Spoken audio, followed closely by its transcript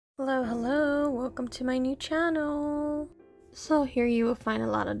Hello, welcome to my new channel. So here you will find a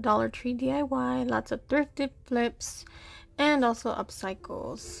lot of Dollar Tree DIY, lots of thrifted flips, and also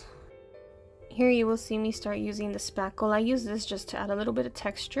upcycles. Here you will see me start using the spackle. I use this just to add a little bit of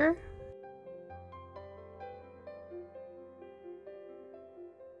texture.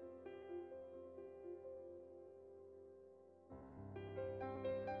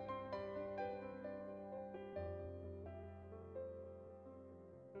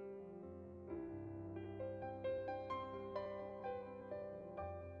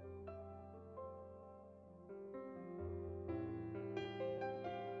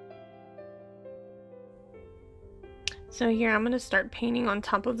 So here I'm going to start painting on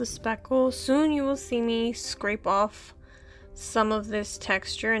top of the speckle. Soon you will see me scrape off some of this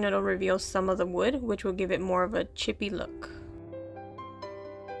texture and it'll reveal some of the wood, which will give it more of a chippy look.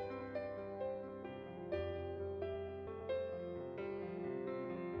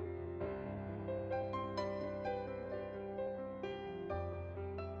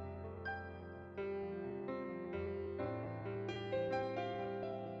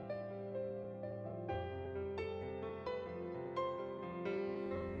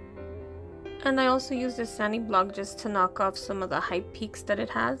 And I also use this sanding block just to knock off some of the high peaks that it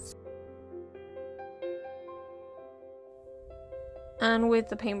has. And with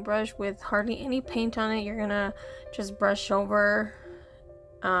the paintbrush, with hardly any paint on it, you're gonna just brush over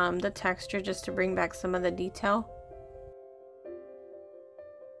the texture just to bring back some of the detail.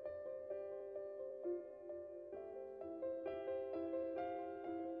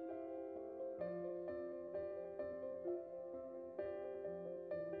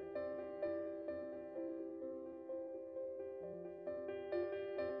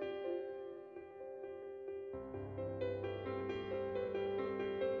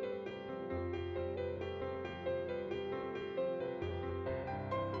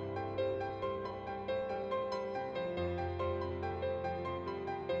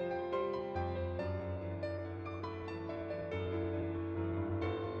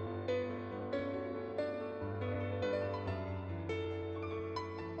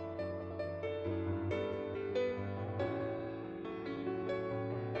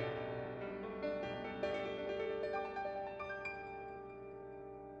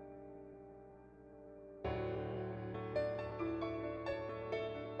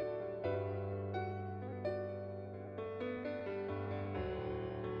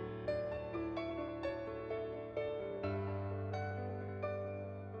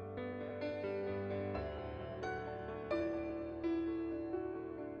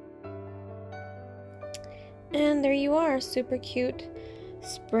 And there you are, super cute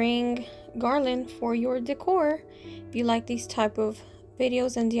spring garland for your decor. If you like these type of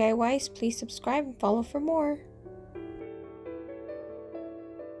videos and DIYs, please subscribe and follow for more.